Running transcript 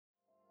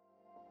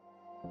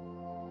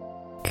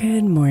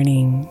Good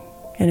morning,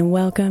 and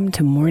welcome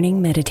to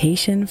Morning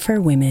Meditation for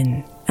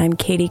Women. I'm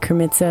Katie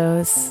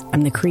Kremitzos.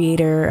 I'm the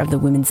creator of the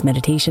Women's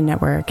Meditation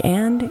Network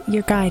and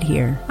your guide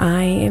here.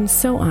 I am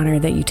so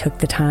honored that you took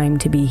the time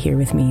to be here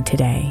with me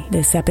today.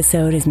 This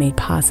episode is made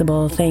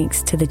possible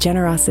thanks to the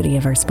generosity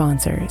of our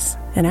sponsors.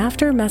 And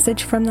after a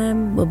message from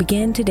them, we'll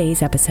begin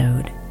today's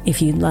episode.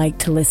 If you'd like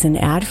to listen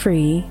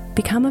ad-free,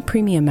 become a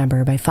premium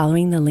member by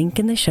following the link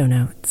in the show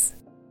notes.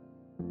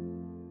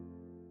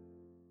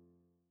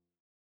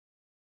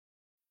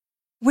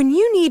 When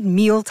you need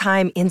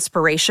mealtime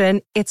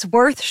inspiration, it's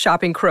worth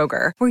shopping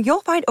Kroger, where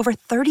you'll find over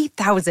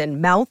 30,000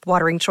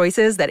 mouth-watering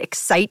choices that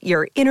excite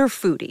your inner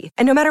foodie.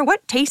 And no matter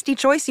what tasty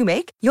choice you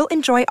make, you'll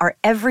enjoy our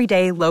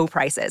everyday low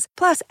prices,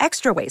 plus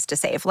extra ways to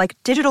save, like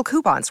digital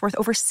coupons worth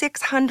over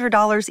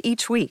 $600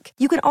 each week.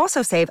 You can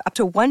also save up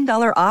to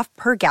 $1 off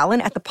per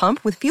gallon at the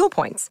pump with fuel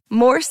points.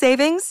 More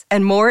savings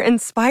and more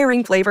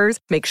inspiring flavors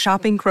make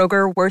shopping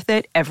Kroger worth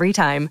it every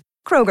time.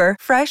 Kroger,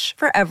 fresh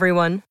for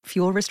everyone.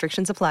 Fuel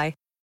restrictions apply.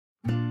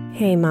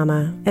 Hey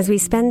Mama, as we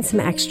spend some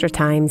extra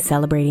time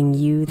celebrating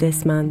you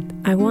this month,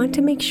 I want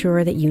to make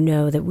sure that you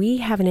know that we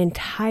have an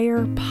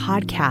entire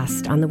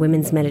podcast on the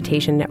Women's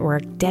Meditation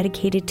Network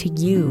dedicated to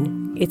you.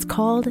 It's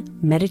called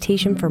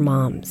Meditation for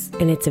Moms,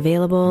 and it's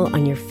available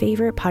on your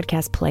favorite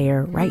podcast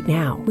player right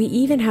now. We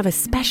even have a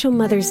special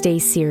Mother's Day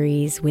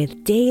series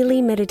with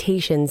daily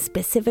meditations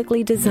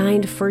specifically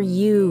designed for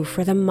you,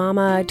 for the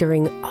mama,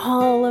 during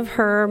all of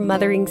her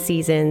mothering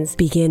seasons,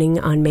 beginning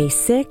on May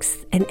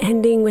 6th and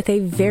ending with a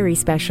very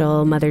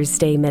special Mother's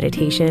Day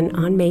meditation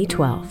on May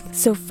 12th.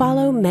 So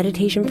follow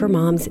Meditation for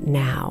Moms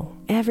now,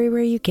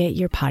 everywhere you get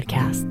your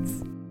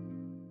podcasts.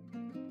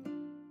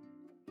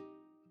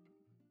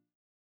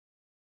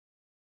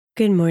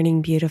 Good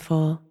morning,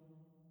 beautiful.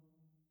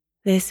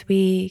 This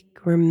week,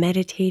 we're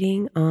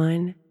meditating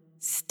on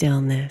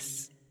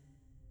stillness.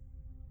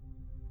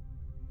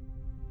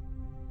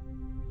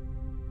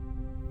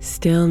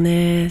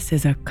 Stillness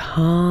is a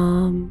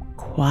calm,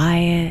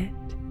 quiet,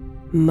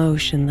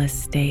 motionless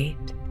state.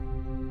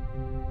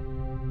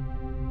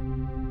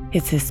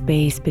 It's a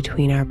space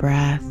between our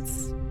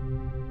breaths.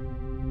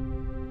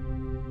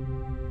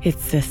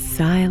 It's the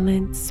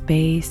silent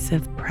space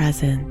of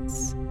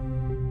presence,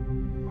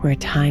 where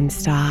time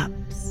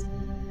stops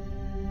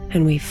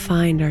and we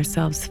find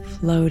ourselves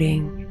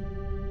floating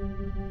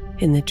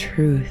in the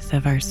truth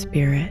of our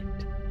spirit.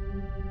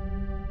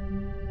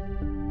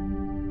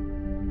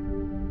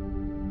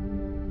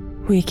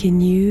 We can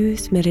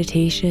use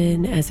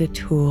meditation as a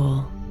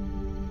tool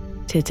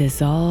to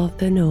dissolve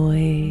the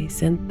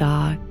noise and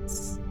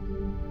thoughts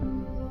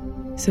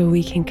so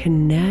we can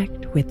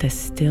connect with the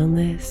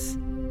stillness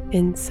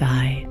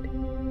inside.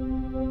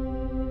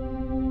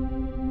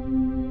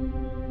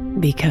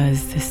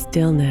 Because the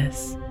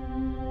stillness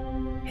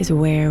is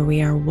where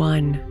we are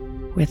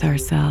one with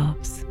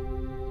ourselves,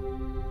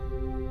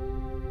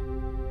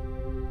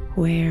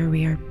 where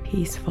we are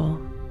peaceful,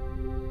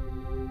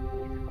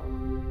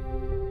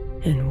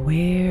 and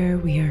where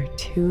we are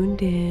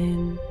tuned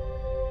in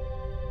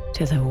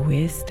to the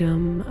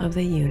wisdom of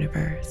the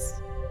universe.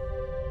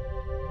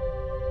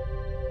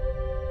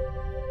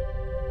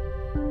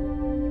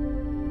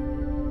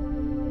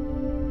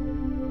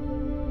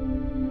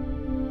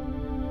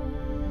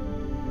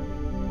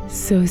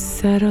 So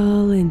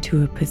settle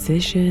into a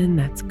position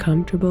that's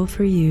comfortable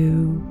for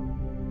you.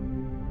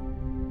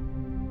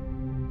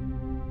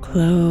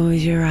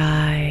 Close your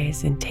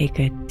eyes and take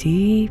a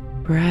deep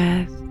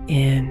breath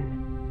in,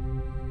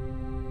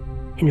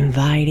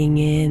 inviting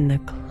in the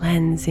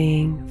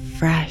cleansing,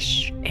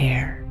 fresh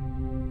air.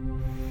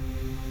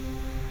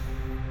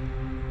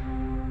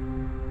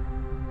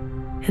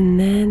 And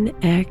then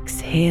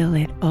exhale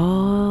it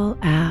all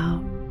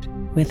out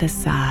with a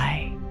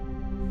sigh.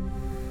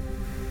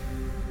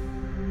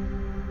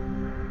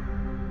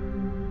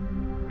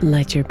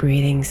 Let your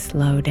breathing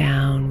slow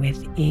down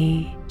with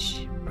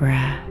each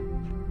breath.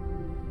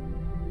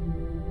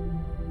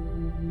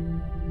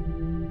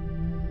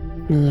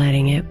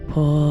 Letting it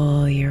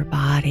pull your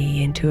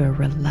body into a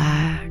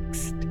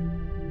relaxed,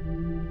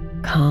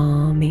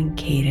 calming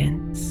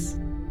cadence.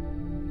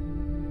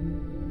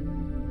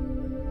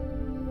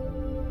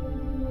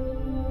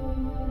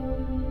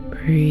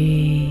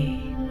 Breathe.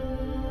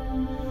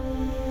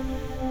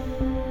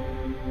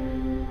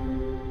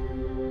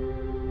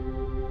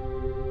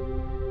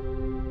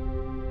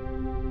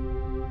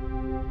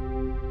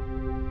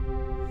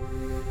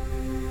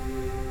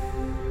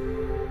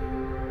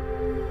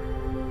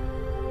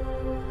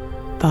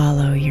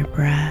 Follow your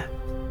breath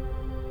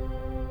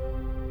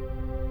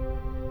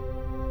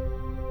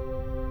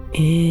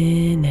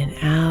in and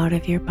out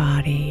of your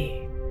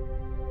body.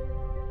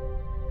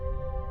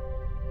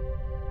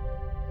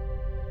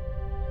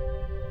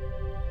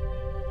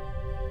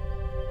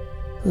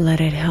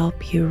 Let it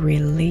help you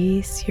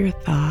release your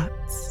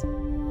thoughts.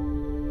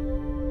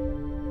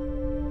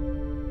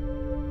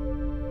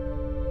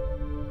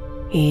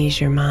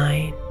 Ease your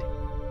mind.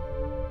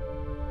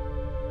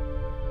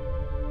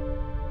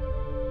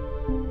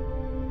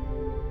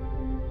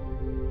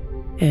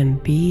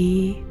 And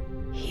be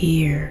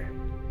here,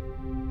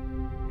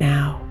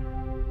 now.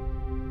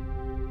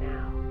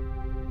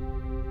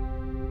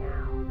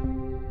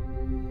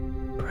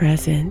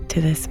 Present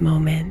to this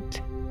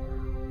moment.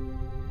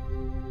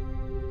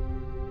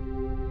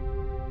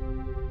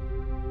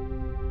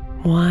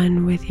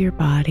 One with your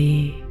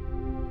body,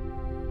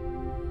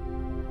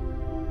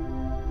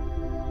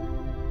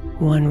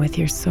 one with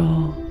your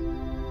soul.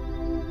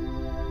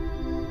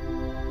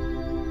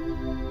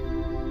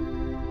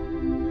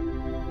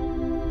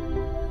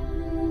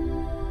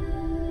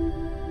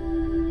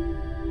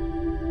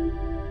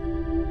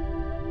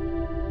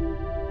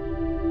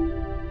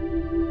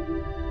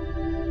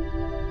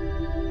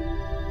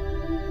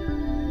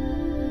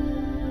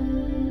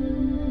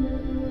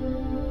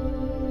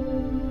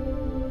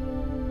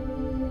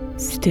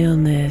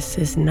 Stillness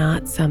is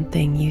not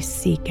something you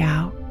seek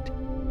out.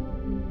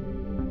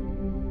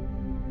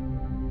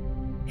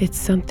 It's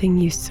something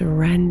you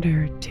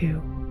surrender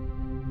to.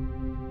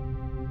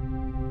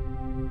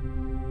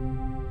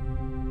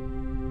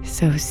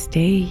 So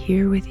stay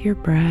here with your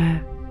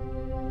breath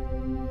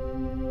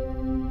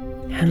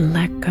and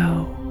let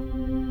go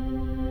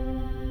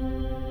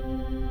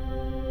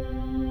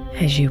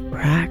as you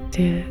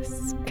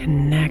practice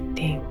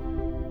connecting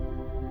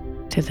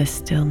to the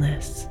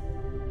stillness.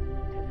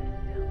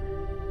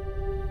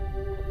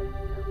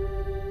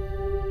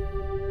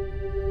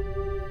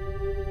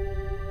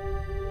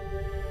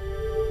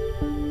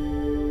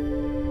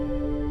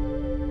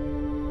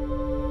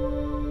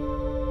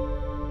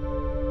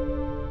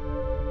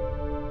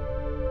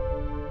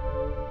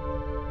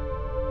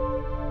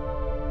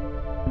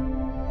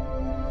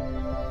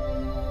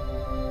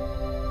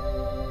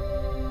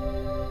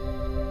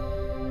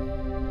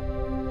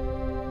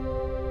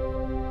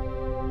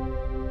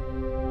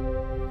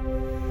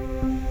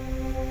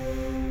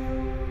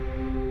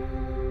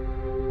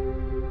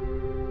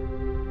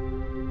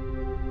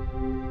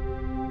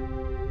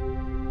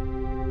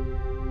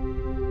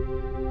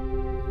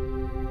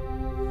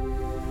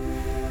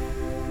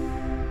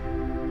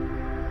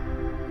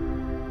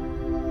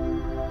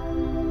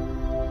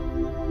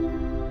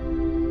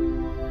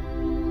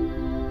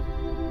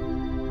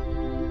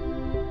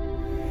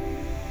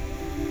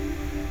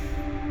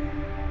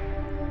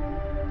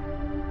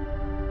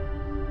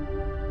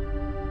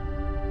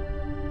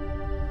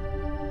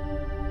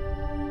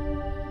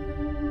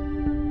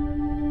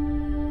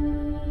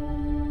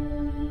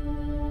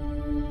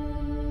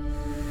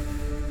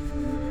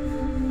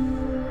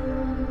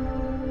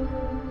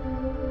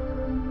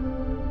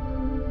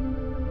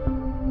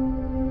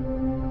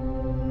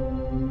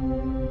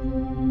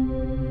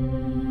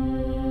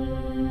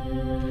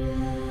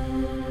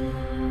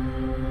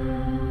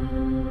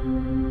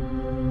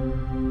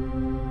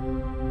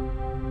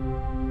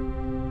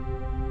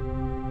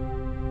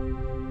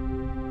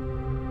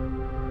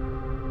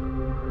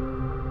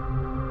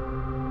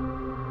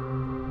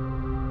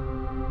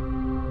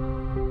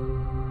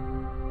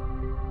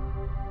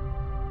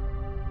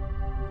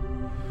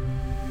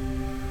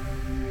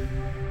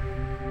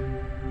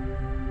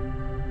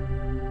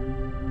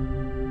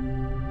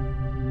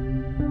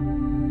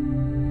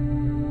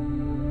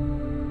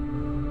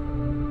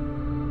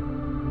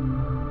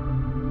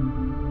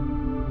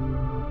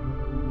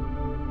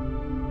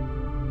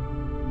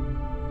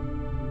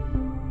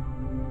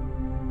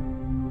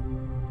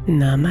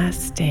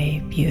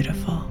 Namaste,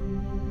 beautiful.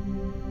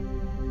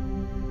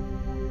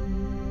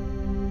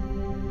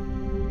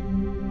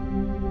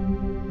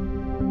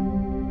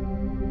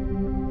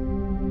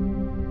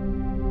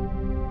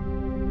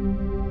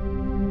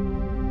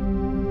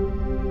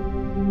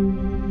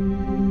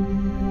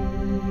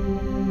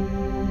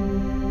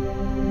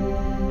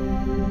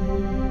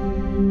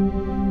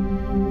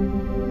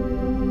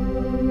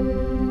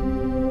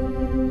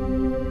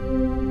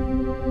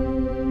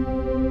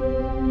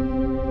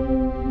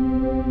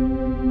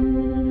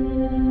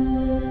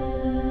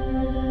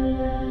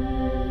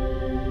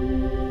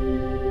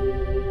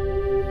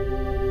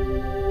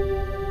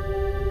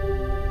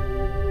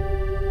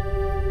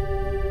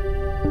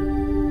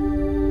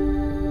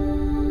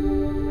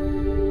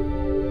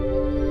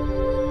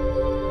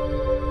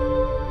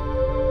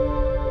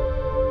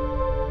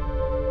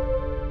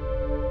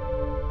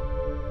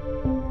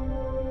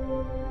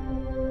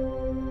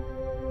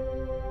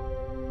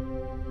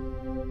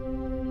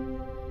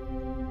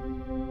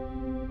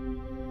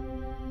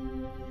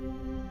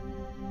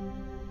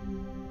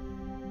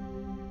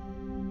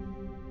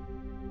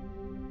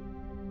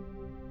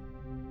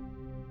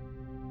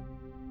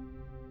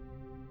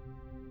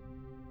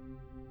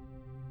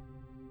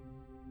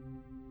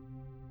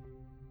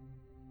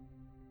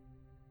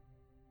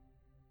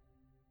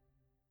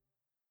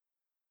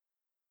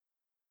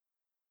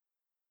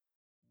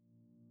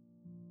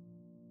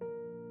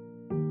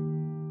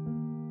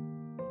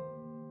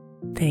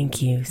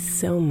 Thank you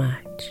so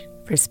much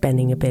for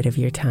spending a bit of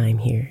your time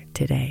here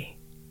today.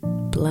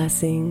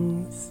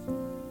 Blessings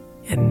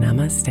and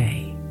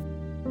namaste.